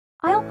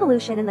Oil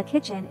pollution in the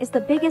kitchen is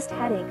the biggest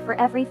headache for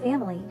every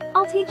family.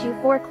 I'll teach you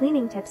 4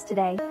 cleaning tips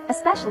today,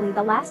 especially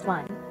the last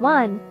one.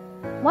 1.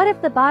 What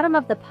if the bottom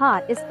of the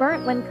pot is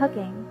burnt when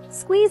cooking?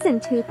 Squeeze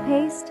in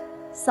toothpaste,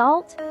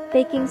 salt,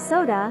 baking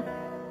soda,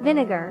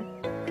 vinegar,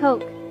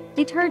 Coke,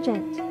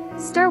 detergent.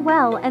 Stir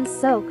well and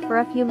soak for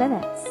a few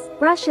minutes.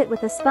 Brush it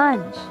with a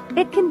sponge.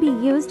 It can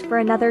be used for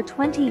another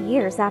 20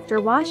 years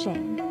after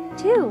washing.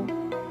 2.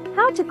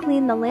 How to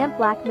clean the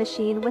lampblack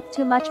machine with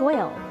too much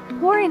oil.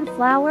 Pour in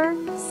flour,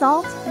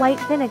 salt, white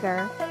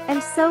vinegar,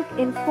 and soak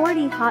in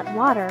 40 hot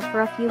water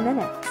for a few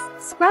minutes.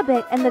 Scrub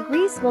it and the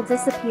grease will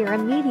disappear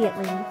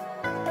immediately.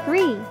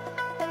 3.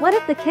 What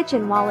if the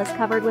kitchen wall is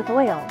covered with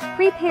oil?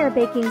 Prepare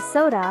baking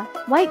soda,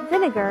 white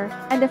vinegar,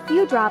 and a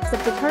few drops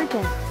of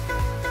detergent.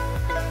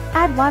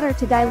 Add water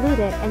to dilute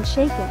it and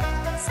shake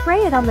it.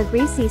 Spray it on the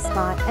greasy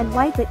spot and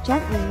wipe it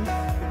gently.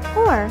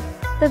 4.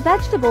 The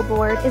vegetable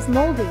board is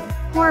moldy.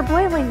 Pour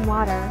boiling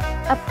water,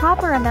 a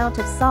proper amount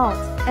of salt,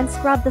 and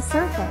scrub the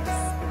surface.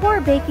 Pour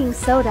baking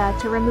soda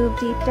to remove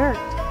deep dirt.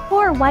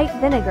 Pour white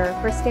vinegar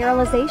for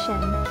sterilization.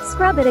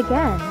 Scrub it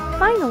again.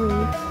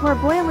 Finally, pour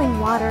boiling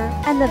water,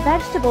 and the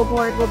vegetable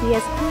board will be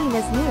as clean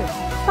as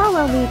new.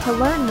 Follow me to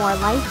learn more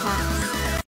life hacks.